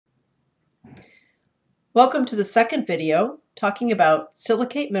Welcome to the second video talking about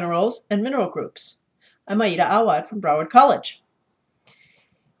silicate minerals and mineral groups. I'm Aida Awad from Broward College.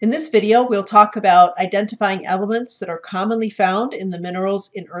 In this video, we'll talk about identifying elements that are commonly found in the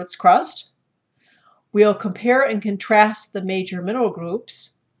minerals in Earth's crust. We'll compare and contrast the major mineral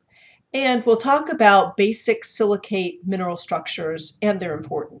groups, and we'll talk about basic silicate mineral structures and their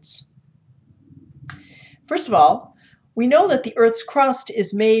importance. First of all, we know that the Earth's crust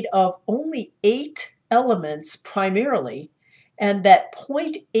is made of only 8 elements primarily, and that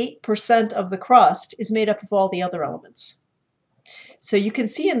 0.8% of the crust is made up of all the other elements. So you can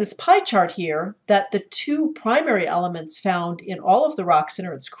see in this pie chart here that the 2 primary elements found in all of the rocks in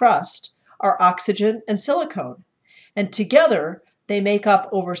Earth's crust are oxygen and silicone, and together they make up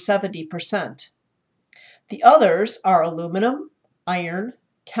over 70%. The others are aluminum, iron,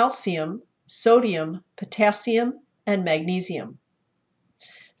 calcium, sodium, potassium, and magnesium.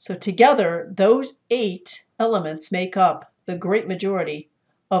 So together, those 8 elements make up the great majority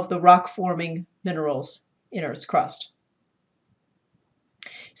of the rock-forming minerals in Earth's crust.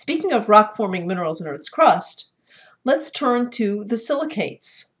 Speaking of rock-forming minerals in Earth's crust, let's turn to the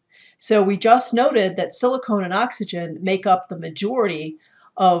silicates. So we just noted that silicone and oxygen make up the majority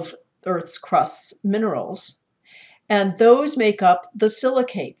of Earth's crust's minerals, and those make up the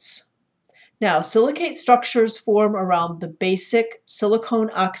silicates. Now, silicate structures form around the basic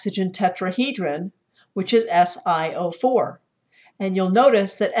silicone-oxygen tetrahedron, which is SiO4. And you'll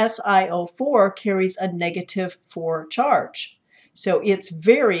notice that SiO4 carries a -4 charge. So it's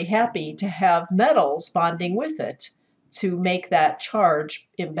very happy to have metals bonding with it to make that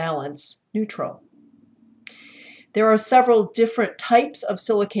charge imbalance neutral. There are several different types of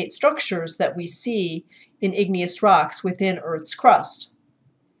silicate structures that we see in igneous rocks within Earth's crust.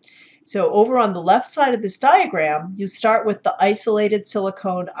 So over on the left side of this diagram, you start with the isolated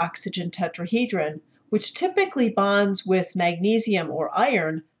silicone-oxygen tetrahedron, which typically bonds with magnesium or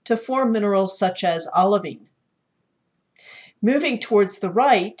iron to form minerals such as olivine. Moving towards the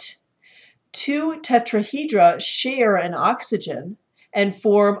right, 2 tetrahedra share an oxygen and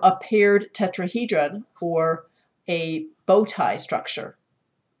form a paired tetrahedron, or a bow tie structure.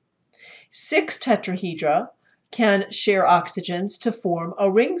 6 tetrahedra can share oxygens to form a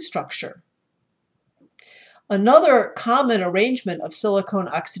ring structure. Another common arrangement of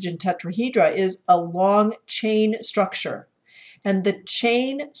silicone-oxygen tetrahedra is a long chain structure, and the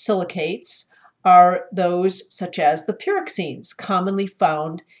chain silicates are those such as the pyroxenes, commonly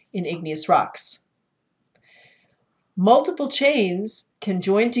found in igneous rocks. Multiple chains can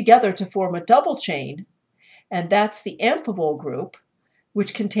join together to form a double chain, and that's the amphibole group,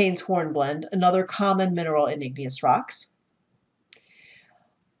 which contains hornblende, another common mineral in igneous rocks.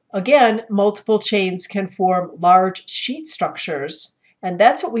 Again, multiple chains can form large sheet structures, and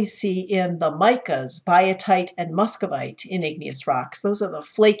that's what we see in the micas, biotite and muscovite in igneous rocks. Those are the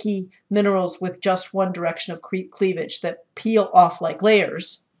flaky minerals with just one direction of cleavage that peel off like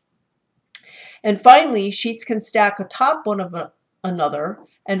layers. And finally, sheets can stack atop one of another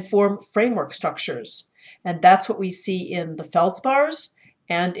and form framework structures, and that's what we see in the feldspars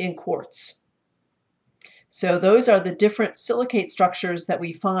and in quartz. So those are the different silicate structures that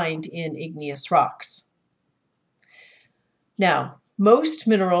we find in igneous rocks. Now, most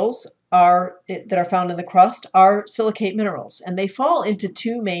minerals that are found in the crust are silicate minerals, and they fall into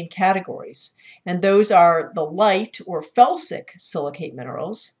 2 main categories. And those are the light or felsic silicate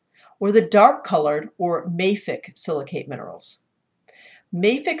minerals, or the dark-colored or mafic silicate minerals.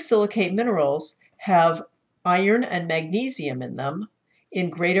 Mafic silicate minerals have iron and magnesium in them in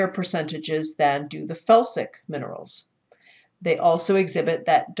greater percentages than do the felsic minerals. They also exhibit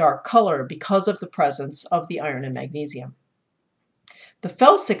that dark color because of the presence of the iron and magnesium. The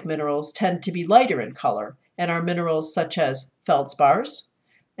felsic minerals tend to be lighter in color and are minerals such as feldspars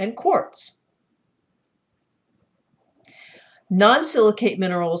and quartz. Non-silicate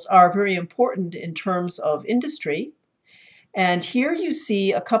minerals are very important in terms of industry. And here you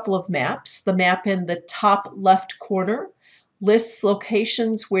see a couple of maps. The map in the top left corner lists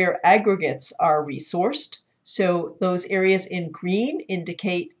locations where aggregates are resourced. So those areas in green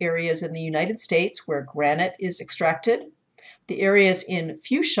indicate areas in the United States where granite is extracted. The areas in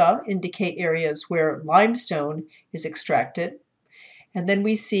fuchsia indicate areas where limestone is extracted. And then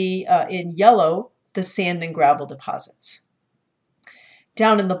we see in yellow the sand and gravel deposits.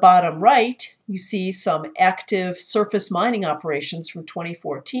 Down in the bottom right, you see some active surface mining operations from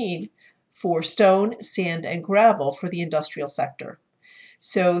 2014 for stone, sand, and gravel for the industrial sector.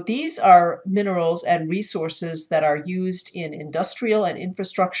 So these are minerals and resources that are used in industrial and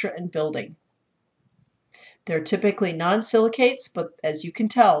infrastructure and building. They're typically non-silicates, but as you can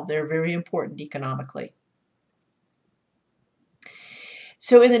tell, they're very important economically.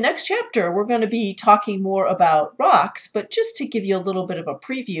 So in the next chapter, we're going to be talking more about rocks, but just to give you a little bit of a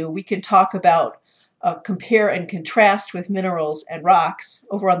preview, we can talk about compare and contrast with minerals and rocks.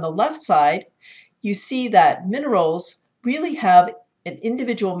 Over on the left side, you see that minerals really have an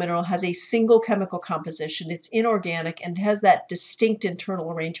individual mineral has a single chemical composition. It's inorganic and has that distinct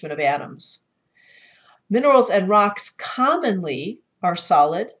internal arrangement of atoms. Minerals and rocks commonly are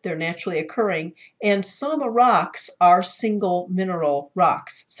solid, they're naturally occurring, and some rocks are single mineral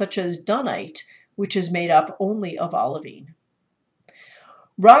rocks, such as dunite, which is made up only of olivine.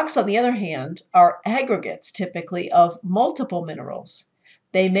 Rocks, on the other hand, are aggregates typically of multiple minerals.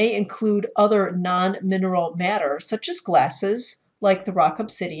 They may include other non-mineral matter, such as glasses, like the rock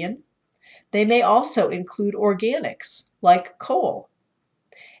obsidian. They may also include organics, like coal.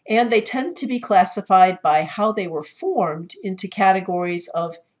 And they tend to be classified by how they were formed into categories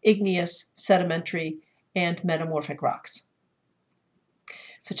of igneous, sedimentary, and metamorphic rocks.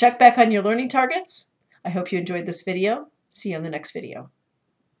 So check back on your learning targets. I hope you enjoyed this video. See you on the next video.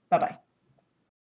 Bye-bye.